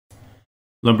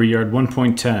Lumberyard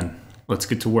 1.10. Let's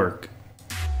get to work.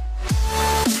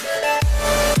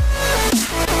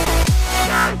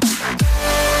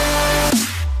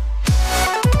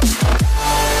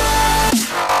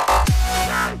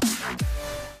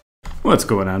 What's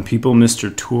going on, people?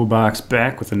 MisterToolbox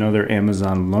back with another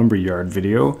Amazon Lumberyard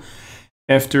video.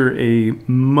 After a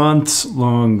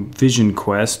months-long vision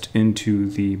quest into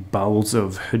the bowels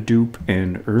of Hadoop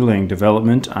and Erlang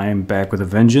development, I am back with a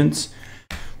vengeance.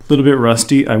 A little bit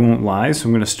rusty, I won't lie, so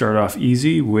I'm going to start off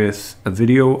easy with a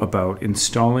video about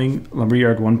installing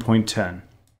Lumberyard 1.10.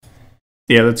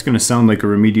 Yeah, that's going to sound like a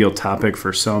remedial topic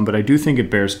for some, but I do think it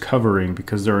bears covering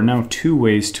because there are now two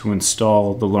ways to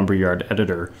install the Lumberyard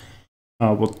editor.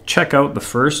 We'll check out the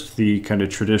first, the kind of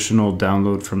traditional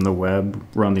download from the web,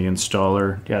 run the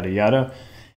installer, yada yada. And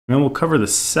then we'll cover the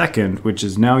second, which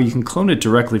is now you can clone it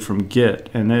directly from Git,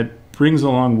 and that brings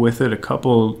along with it a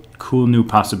couple cool new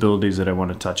possibilities that I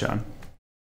want to touch on.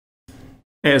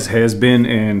 As has been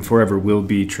and forever will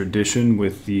be tradition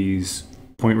with these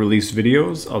point release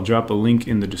videos, I'll drop a link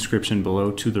in the description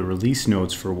below to the release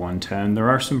notes for 1.10. There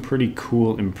are some pretty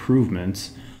cool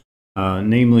improvements.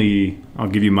 Namely, I'll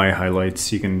give you my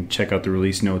highlights. You can check out the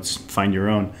release notes, find your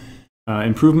own.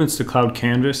 Improvements to Cloud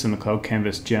Canvas and the Cloud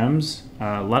Canvas gems.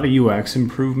 A lot of UX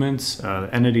improvements.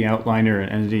 Entity Outliner and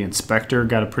Entity Inspector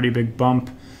got a pretty big bump,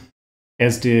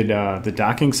 as did the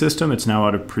docking system. It's now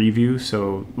out of preview,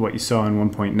 so what you saw in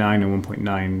 1.9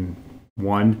 and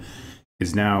 1.91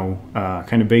 is now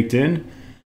kind of baked in.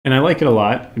 And I like it a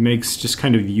lot. It makes just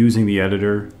kind of using the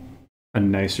editor a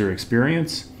nicer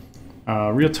experience.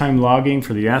 Real-time logging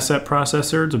for the asset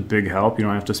processor, it's a big help. You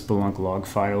don't have to Splunk log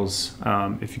files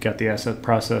if you got the asset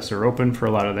processor open for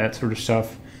a lot of that sort of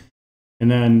stuff.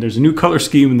 And then there's a new color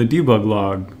scheme in the debug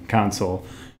log console.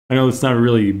 I know it's not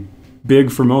really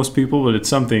big for most people, but it's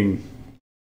something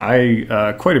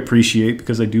I quite appreciate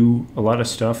because I do a lot of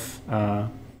stuff kind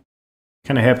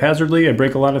of haphazardly. I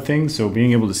break a lot of things, so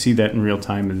being able to see that in real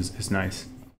time is nice.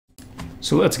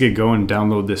 So let's get going and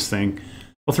download this thing.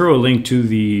 I'll throw a link to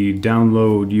the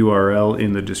download URL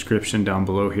in the description down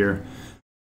below here.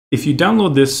 If you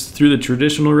download this through the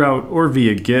traditional route or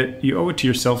via Git, you owe it to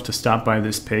yourself to stop by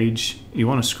this page. You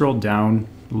want to scroll down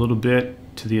a little bit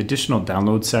to the additional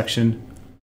download section.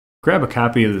 Grab a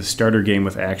copy of the Starter Game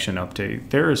with Action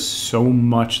update. There is so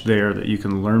much there that you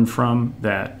can learn from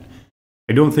that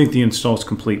I don't think the install is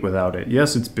complete without it.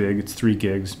 Yes, it's big, it's 3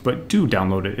 gigs, but do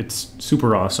download it. It's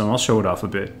super awesome. I'll show it off a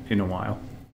bit in a while.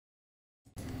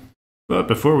 But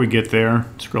before we get there,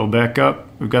 scroll back up.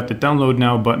 We've got the Download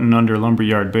Now button under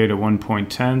Lumberyard Beta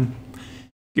 1.10.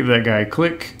 Give that guy a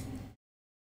click.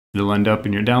 It'll end up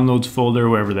in your Downloads folder,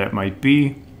 wherever that might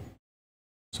be.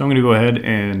 So I'm going to go ahead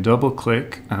and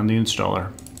double-click on the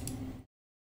installer.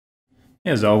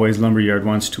 As always, Lumberyard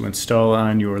wants to install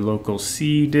on your local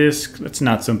C disk. That's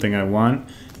not something I want,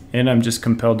 and I'm just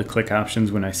compelled to click options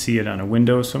when I see it on a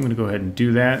window, so I'm going to go ahead and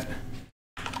do that.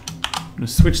 I'm going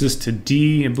to switch this to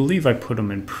D. I believe I put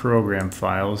them in program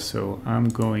files, so I'm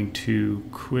going to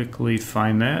quickly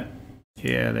find that.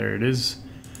 Yeah, there it is.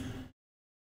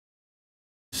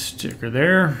 Sticker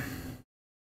there.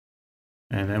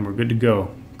 And then we're good to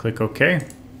go. Click OK.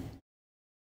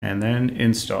 And then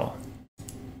install.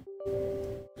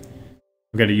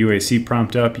 We've got a UAC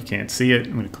prompt up. You can't see it.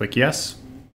 I'm going to click yes.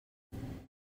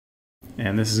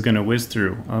 And this is going to whiz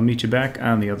through. I'll meet you back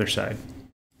on the other side.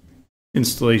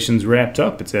 Installation's wrapped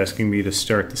up. It's asking me to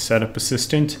start the setup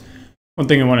assistant. One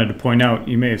thing I wanted to point out,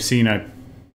 you may have seen I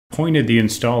pointed the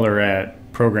installer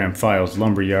at program files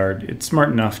Lumberyard. It's smart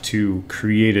enough to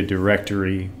create a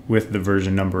directory with the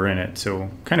version number in it. So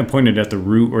kind of pointed at the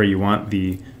root where you want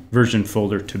the version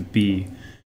folder to be.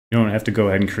 You don't have to go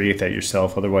ahead and create that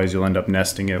yourself, otherwise you'll end up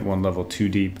nesting it one level too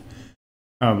deep.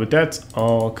 But that's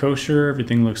all kosher.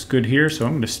 Everything looks good here, so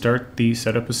I'm going to start the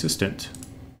setup assistant.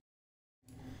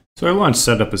 So I launched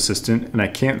Setup Assistant and I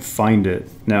can't find it.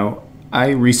 Now, I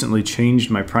recently changed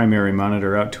my primary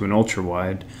monitor out to an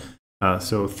ultra-wide,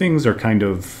 so things are kind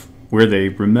of where they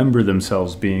remember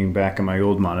themselves being back on my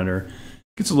old monitor.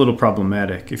 It gets a little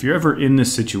problematic. If you're ever in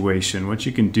this situation, what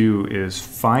you can do is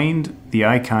find the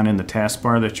icon in the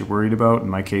taskbar that you're worried about. In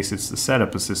my case, it's the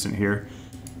Setup Assistant here.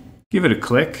 Give it a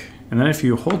click, and then if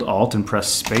you hold Alt and press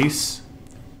space,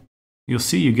 you'll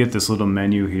see you get this little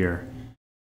menu here.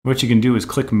 What you can do is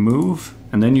click Move,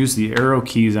 and then use the arrow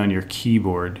keys on your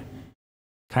keyboard.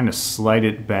 Kind of slide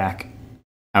it back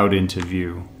out into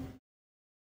view.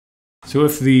 So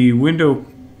if the window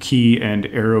key and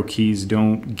arrow keys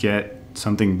don't get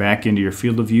something back into your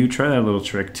field of view, try that little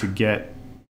trick to get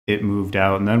it moved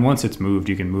out. And then once it's moved,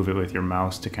 you can move it with your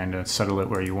mouse to kind of settle it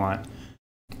where you want.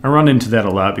 I run into that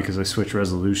a lot because I switch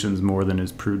resolutions more than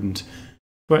is prudent,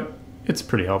 but it's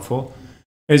pretty helpful.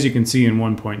 As you can see in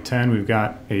 1.10, we've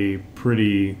got a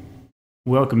pretty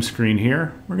welcome screen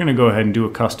here. We're going to go ahead and do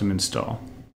a custom install.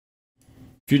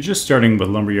 If you're just starting with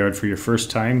Lumberyard for your first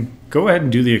time, go ahead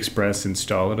and do the express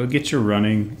install. It'll get you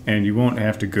running and you won't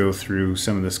have to go through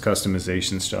some of this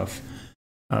customization stuff.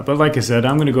 But like I said,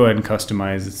 I'm going to go ahead and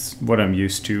customize. It's what I'm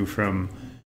used to from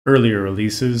earlier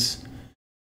releases.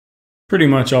 Pretty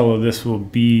much all of this will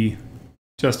be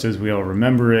just as we all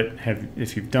remember it,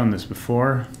 if you've done this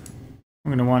before. I'm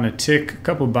going to want to tick a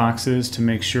couple boxes to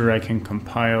make sure I can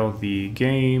compile the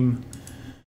game,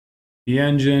 the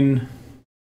engine,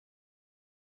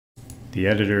 the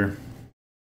editor.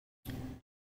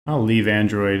 I'll leave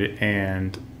Android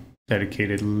and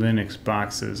dedicated Linux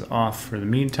boxes off for the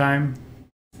meantime.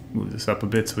 Move this up a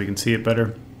bit so we can see it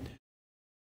better.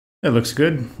 That looks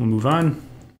good. We'll move on.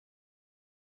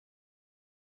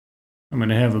 I'm going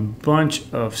to have a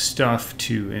bunch of stuff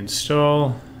to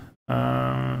install.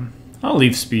 I'll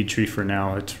leave SpeedTree for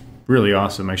now. It's really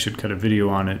awesome. I should cut a video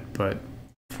on it, but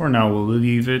for now we'll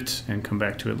leave it and come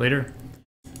back to it later.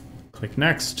 Click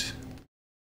Next.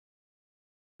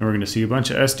 And we're going to see a bunch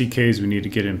of SDKs we need to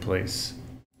get in place.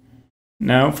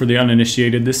 Now, for the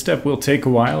uninitiated, this step will take a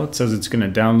while. It says it's going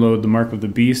to download the Mark of the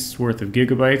Beast's worth of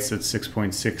gigabytes. That's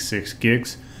 6.66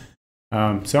 gigs. So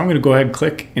I'm going to go ahead and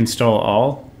click Install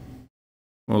All.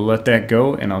 We'll let that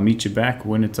go, and I'll meet you back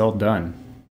when it's all done.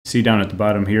 See down at the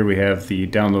bottom here, we have the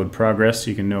download progress,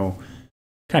 so you can know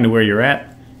kind of where you're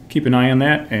at. Keep an eye on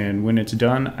that, and when it's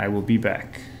done, I will be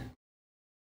back.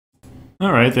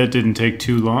 Alright, that didn't take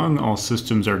too long. All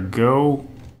systems are go.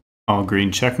 All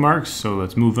green check marks, so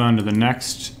let's move on to the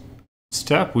next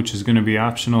step, which is going to be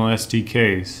optional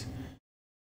SDKs.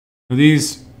 Now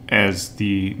these, as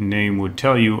the name would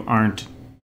tell you, aren't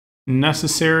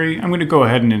necessary. I'm going to go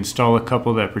ahead and install a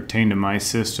couple that pertain to my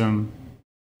system.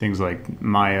 Things like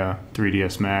Maya,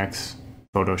 3ds Max,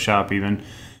 Photoshop even.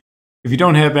 If you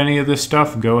don't have any of this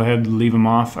stuff, go ahead and leave them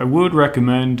off. I would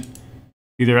recommend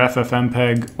either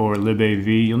FFmpeg or libav.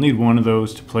 You'll need one of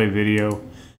those to play video.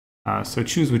 So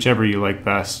choose whichever you like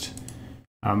best.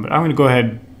 But I'm going to go ahead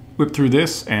and whip through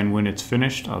this, and when it's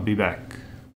finished, I'll be back.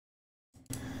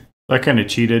 I kind of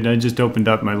cheated. I just opened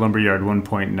up my Lumberyard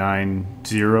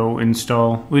 1.90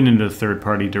 install, went into the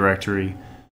third-party directory,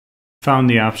 found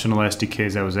the optional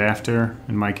SDKs I was after.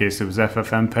 In my case, it was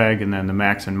FFmpeg and then the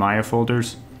Max and Maya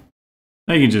folders.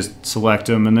 Now you can just select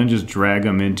them and then just drag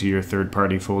them into your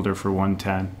third-party folder for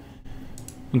 110.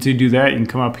 Once you do that, you can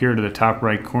come up here to the top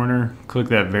right corner, click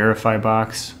that verify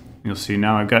box. You'll see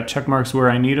now I've got check marks where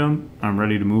I need them. I'm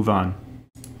ready to move on.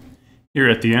 Here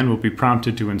at the end, we'll be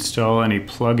prompted to install any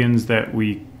plugins that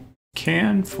we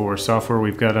can for software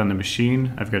we've got on the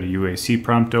machine. I've got a UAC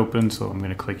prompt open, so I'm going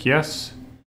to click yes.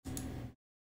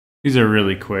 These are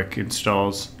really quick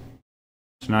installs.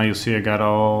 So now you'll see I got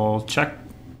all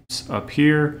checks up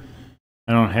here.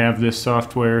 I don't have this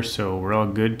software, so we're all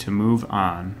good to move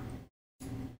on.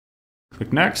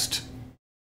 Click Next.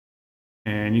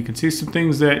 And you can see some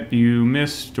things that you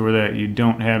missed or that you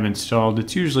don't have installed.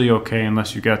 It's usually okay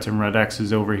unless you've got some red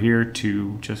X's over here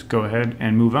to just go ahead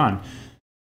and move on.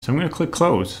 So I'm going to click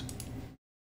Close.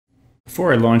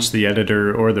 Before I launch the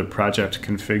editor or the project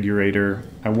configurator,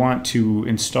 I want to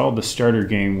install the starter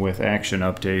game with Action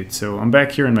Update. So I'm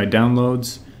back here in my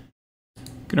downloads. I'm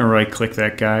going to right click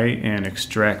that guy and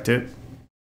extract it.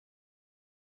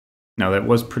 Now that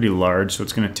was pretty large, so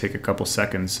it's going to take a couple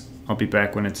seconds. I'll be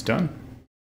back when it's done.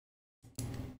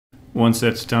 Once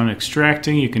that's done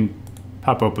extracting, you can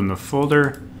pop open the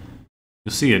folder.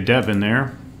 You'll see a dev in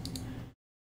there.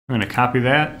 I'm going to copy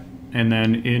that, and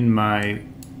then in my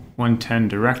 110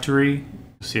 directory, you'll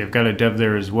see I've got a dev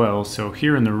there as well. So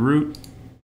here in the root,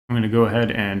 I'm going to go ahead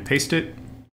and paste it.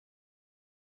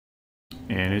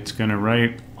 And it's going to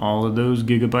write all of those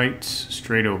gigabytes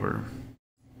straight over.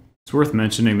 It's worth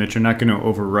mentioning that you're not going to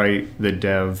overwrite the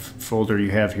dev folder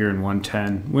you have here in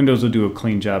 110. Windows will do a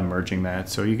clean job merging that,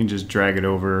 so you can just drag it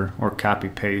over or copy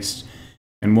paste.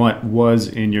 And what was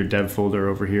in your dev folder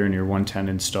over here in your 110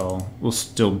 install will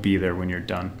still be there when you're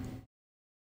done.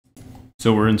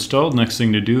 So we're installed. Next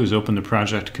thing to do is open the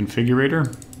project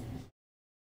configurator.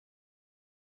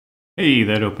 Hey,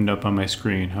 that opened up on my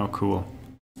screen. How cool.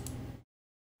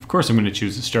 Of course I'm going to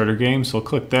choose the starter game, so I'll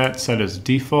click that, set as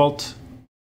default,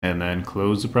 and then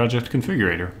close the project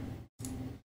configurator.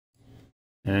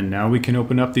 And now we can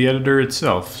open up the editor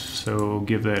itself. So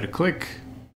give that a click.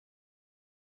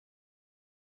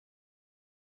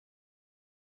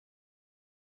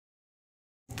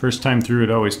 First time through,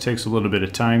 it always takes a little bit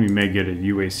of time. You may get a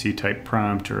UAC type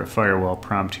prompt or a firewall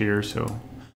prompt here, so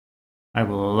I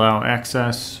will allow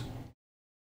access.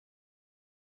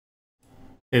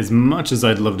 As much as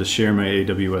I'd love to share my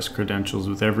AWS credentials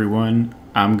with everyone,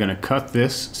 I'm going to cut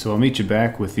this, so I'll meet you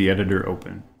back with the editor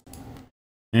open.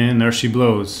 And there she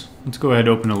blows. Let's go ahead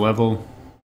and open a level,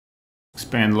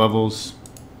 expand levels.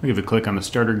 I'll give a click on the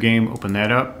starter game, open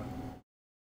that up.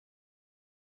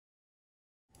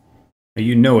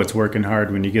 You know it's working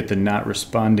hard when you get the not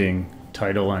responding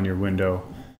title on your window.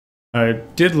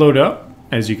 It did load up.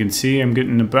 As you can see, I'm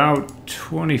getting about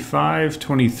 25,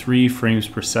 23 frames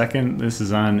per second. This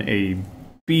is on a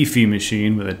beefy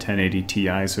machine with a 1080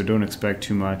 Ti, so don't expect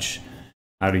too much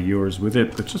out of yours with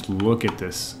it. But just look at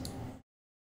this.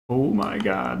 Oh my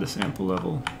God, the sample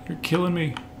level. You're killing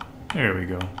me. There we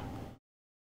go.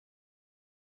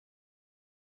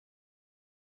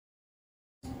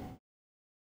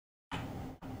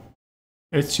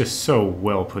 It's just so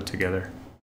well put together.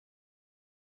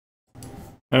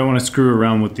 I don't want to screw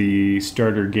around with the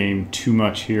starter game too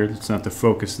much here. That's not the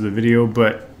focus of the video,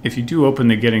 but if you do open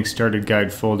the Getting Started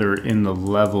Guide folder in the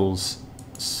Levels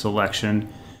selection,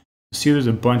 you'll see there's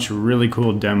a bunch of really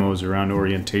cool demos around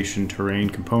orientation, terrain,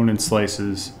 component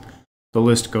slices. The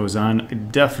list goes on. I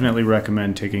definitely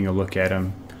recommend taking a look at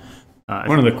them.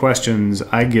 One of the questions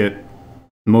I get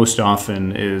most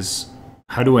often is,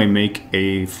 how do I make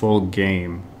a full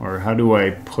game? Or how do I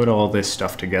put all this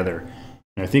stuff together?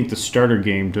 I think the starter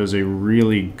game does a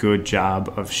really good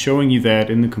job of showing you that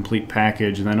in the complete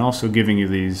package, and then also giving you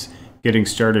these Getting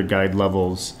Started Guide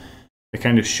levels that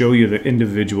kind of show you the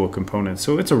individual components.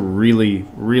 So it's a really,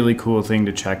 really cool thing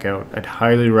to check out. I'd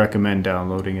highly recommend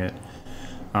downloading it.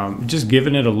 Just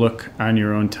giving it a look on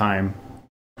your own time.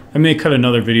 I may cut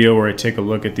another video where I take a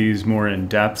look at these more in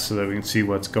depth so that we can see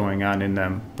what's going on in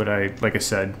them. But like I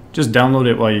said, just download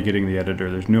it while you're getting the editor.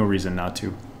 There's no reason not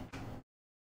to.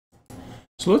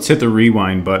 So let's hit the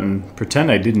rewind button.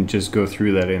 Pretend I didn't just go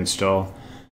through that install.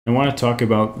 I want to talk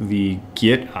about the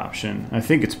Git option. I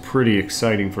think it's pretty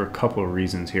exciting for a couple of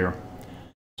reasons here.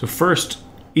 So first,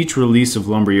 each release of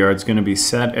Lumberyard is going to be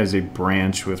set as a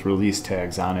branch with release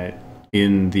tags on it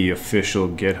in the official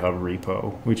GitHub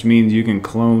repo, which means you can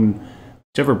clone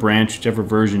whichever branch, whichever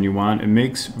version you want. It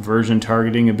makes version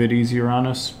targeting a bit easier on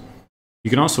us. You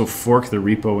can also fork the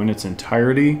repo in its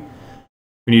entirety.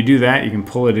 When you do that, you can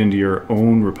pull it into your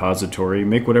own repository,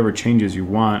 make whatever changes you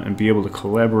want, and be able to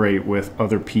collaborate with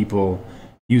other people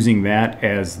using that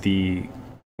as the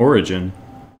origin.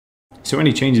 So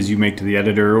any changes you make to the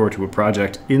editor or to a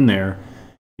project in there,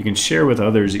 you can share with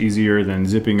others easier than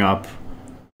zipping up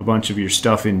a bunch of your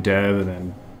stuff in dev and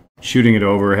then shooting it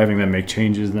over, having them make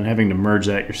changes, and then having to merge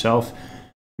that yourself.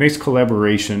 Makes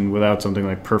collaboration without something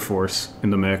like Perforce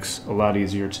in the mix a lot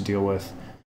easier to deal with.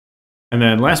 And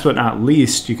then last but not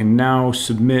least, you can now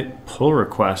submit pull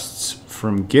requests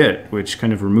from Git, which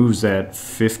kind of removes that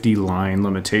 50-line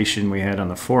limitation we had on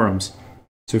the forums.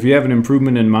 So if you have an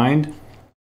improvement in mind,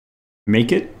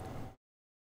 make it,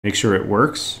 make sure it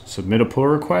works, submit a pull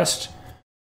request.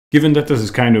 Given that this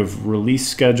is kind of release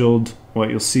scheduled, what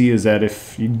you'll see is that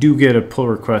if you do get a pull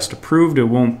request approved, it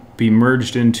won't be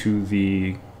merged into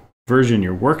the version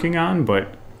you're working on,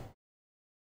 but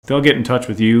they'll get in touch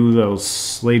with you, they'll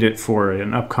slate it for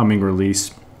an upcoming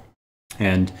release,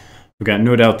 and we've got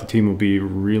no doubt the team will be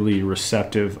really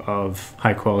receptive of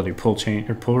high-quality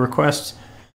pull requests.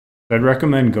 I'd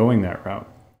recommend going that route.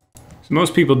 So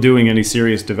most people doing any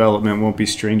serious development won't be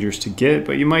strangers to Git,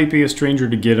 but you might be a stranger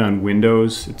to Git on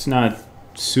Windows. It's not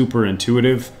super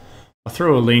intuitive. I'll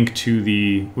throw a link to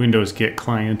the Windows Git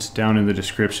client down in the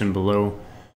description below.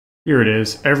 Here it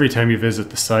is. Every time you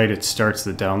visit the site, it starts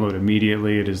the download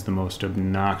immediately. It is the most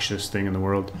obnoxious thing in the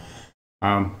world.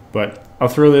 But I'll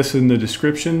throw this in the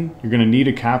description. You're going to need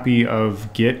a copy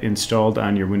of Git installed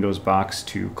on your Windows box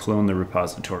to clone the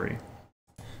repository.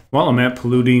 While I'm at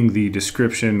polluting the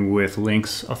description with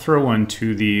links, I'll throw one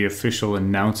to the official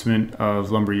announcement of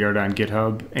Lumberyard on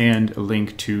GitHub and a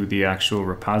link to the actual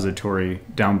repository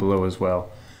down below as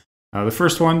well. The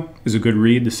first one is a good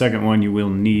read. The second one you will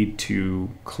need to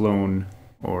clone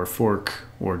or fork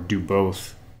or do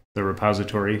both the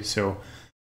repository. So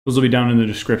those will be down in the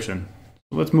description.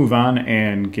 So let's move on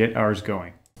and get ours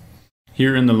going.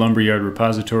 Here in the Lumberyard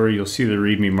repository, you'll see the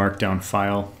README Markdown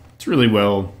file. It's really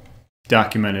well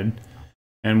documented.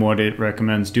 And what it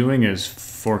recommends doing is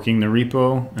forking the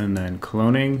repo and then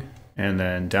cloning and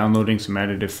then downloading some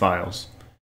additive files.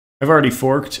 I've already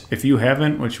forked. If you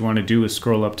haven't, what you want to do is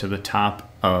scroll up to the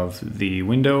top of the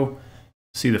window.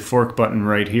 See the fork button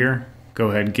right here. Go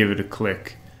ahead and give it a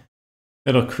click.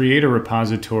 That'll create a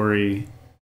repository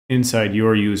inside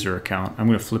your user account. I'm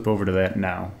going to flip over to that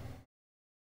now.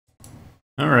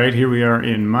 All right, here we are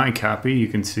in my copy. You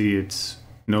can see it's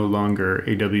no longer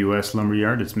AWS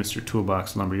Lumberyard, it's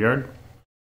MisterToolbox Lumberyard.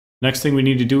 Next thing we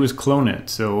need to do is clone it.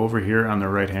 So over here on the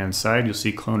right-hand side, you'll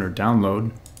see Cloner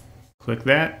Download. Click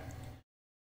that.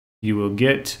 You will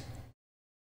get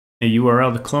a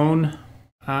URL to clone.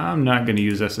 I'm not going to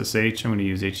use SSH, I'm going to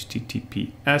use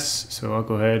HTTPS. So I'll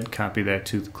go ahead, copy that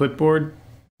to the clipboard.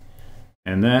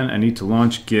 And then I need to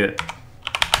launch Git.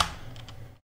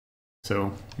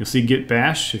 So you'll see Git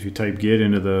bash if you type Git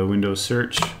into the Windows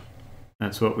search.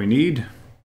 That's what we need.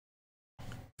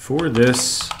 For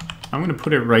this, I'm going to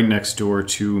put it right next door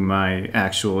to my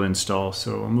actual install.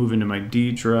 So I'll move into my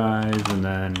D drive and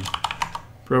then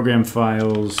Program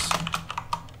Files,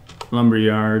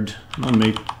 Lumberyard. I'll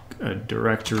make a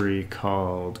directory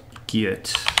called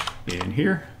Git in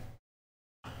here.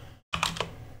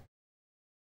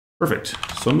 Perfect.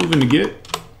 So I'll move into Git.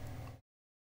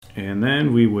 And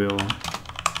then we will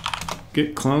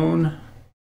git clone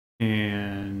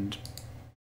and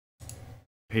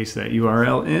paste that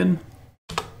URL in.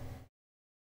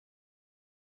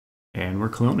 And we're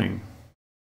cloning.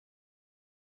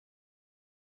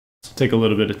 It'll take a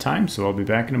little bit of time, so I'll be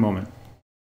back in a moment.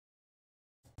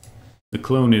 The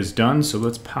clone is done, so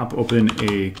let's pop open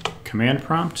a command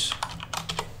prompt.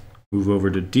 Move over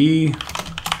to D.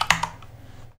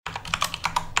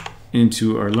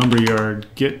 Into our Lumberyard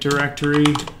Git directory,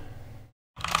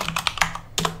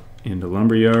 into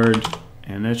Lumberyard,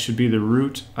 and that should be the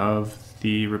root of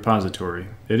the repository.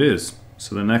 It is.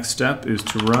 So the next step is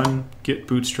to run git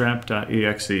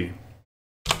bootstrap.exe.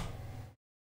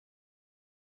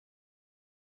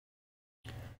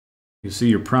 You'll see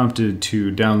you're prompted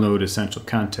to download essential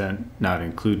content not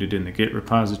included in the Git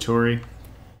repository.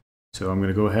 So I'm going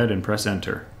to go ahead and press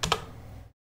enter.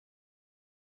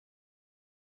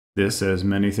 This, as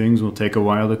many things, will take a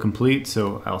while to complete,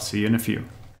 so I'll see you in a few.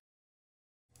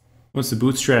 Once the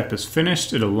bootstrap is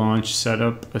finished, it'll launch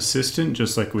Setup Assistant,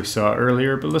 just like we saw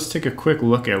earlier, but let's take a quick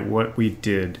look at what we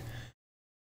did.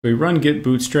 We run git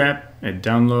bootstrap, it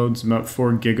downloads about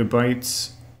 4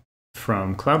 gigabytes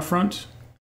from CloudFront.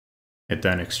 It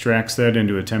then extracts that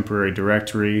into a temporary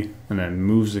directory and then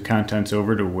moves the contents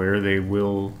over to where they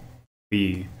will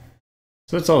be.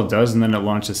 So that's all it does, and then it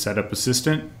launches Setup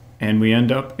Assistant. And we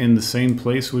end up in the same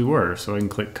place we were. So I can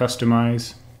click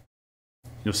Customize.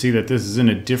 You'll see that this is in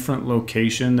a different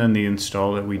location than the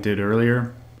install that we did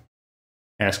earlier.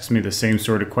 Asks me the same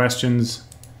sort of questions.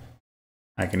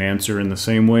 I can answer in the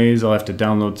same ways. I'll have to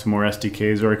download some more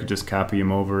SDKs, or I could just copy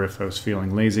them over if I was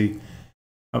feeling lazy.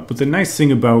 But the nice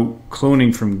thing about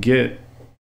cloning from Git,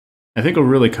 I think it'll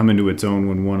really come into its own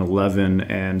when 1.11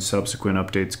 and subsequent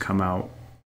updates come out.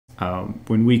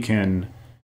 When we can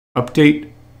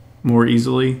update more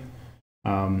easily,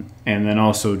 and then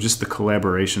also just the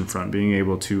collaboration front, being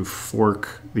able to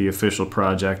fork the official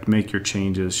project, make your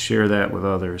changes, share that with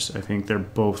others. I think they're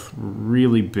both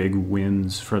really big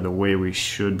wins for the way we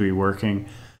should be working.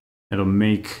 It'll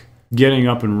make getting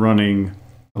up and running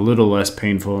a little less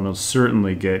painful, and it'll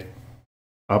certainly get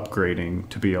upgrading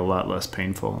to be a lot less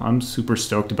painful. I'm super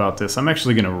stoked about this. I'm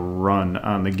actually going to run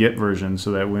on the Git version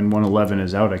so that when 1.11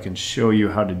 is out, I can show you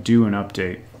how to do an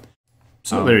update.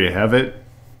 So there you have it.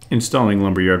 Installing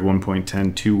Lumberyard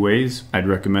 1.10 two ways. I'd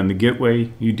recommend the Git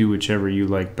way. You do whichever you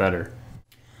like better.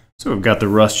 So I've got the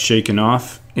rust shaken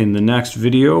off. In the next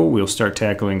video, we'll start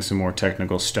tackling some more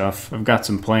technical stuff. I've got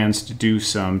some plans to do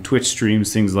some Twitch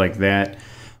streams, things like that,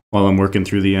 while I'm working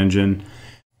through the engine.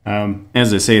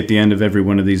 As I say at the end of every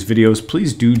one of these videos,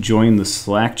 please do join the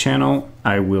Slack channel.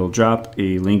 I will drop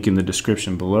a link in the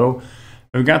description below.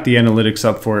 I've got the analytics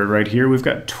up for it right here. We've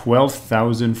got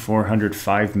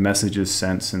 12,405 messages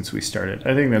sent since we started.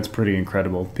 I think that's pretty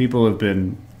incredible. People have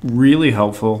been really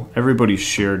helpful. Everybody's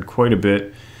shared quite a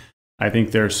bit. I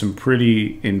think there's some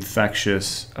pretty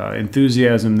infectious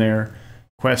enthusiasm there.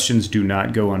 Questions do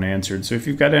not go unanswered. So if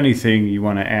you've got anything you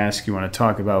want to ask, you want to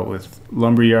talk about with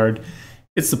Lumberyard,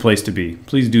 it's the place to be.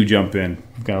 Please do jump in.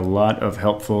 We've got a lot of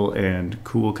helpful and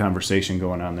cool conversation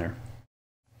going on there.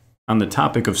 On the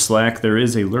topic of Slack, there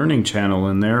is a learning channel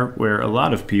in there where a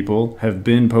lot of people have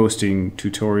been posting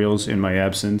tutorials in my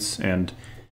absence, and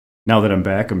now that I'm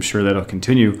back, I'm sure that'll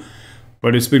continue.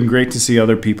 But it's been great to see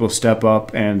other people step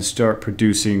up and start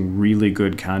producing really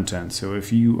good content. So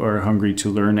if you are hungry to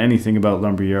learn anything about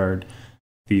Lumberyard,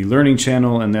 the learning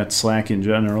channel and that Slack in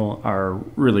general are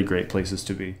really great places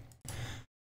to be.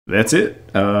 That's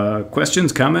it.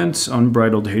 Questions, comments,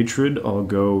 unbridled hatred, all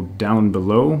go down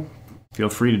below. Feel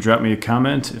free to drop me a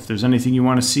comment. If there's anything you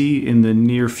want to see in the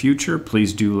near future,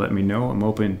 please do let me know. I'm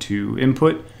open to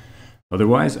input.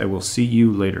 Otherwise, I will see you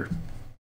later.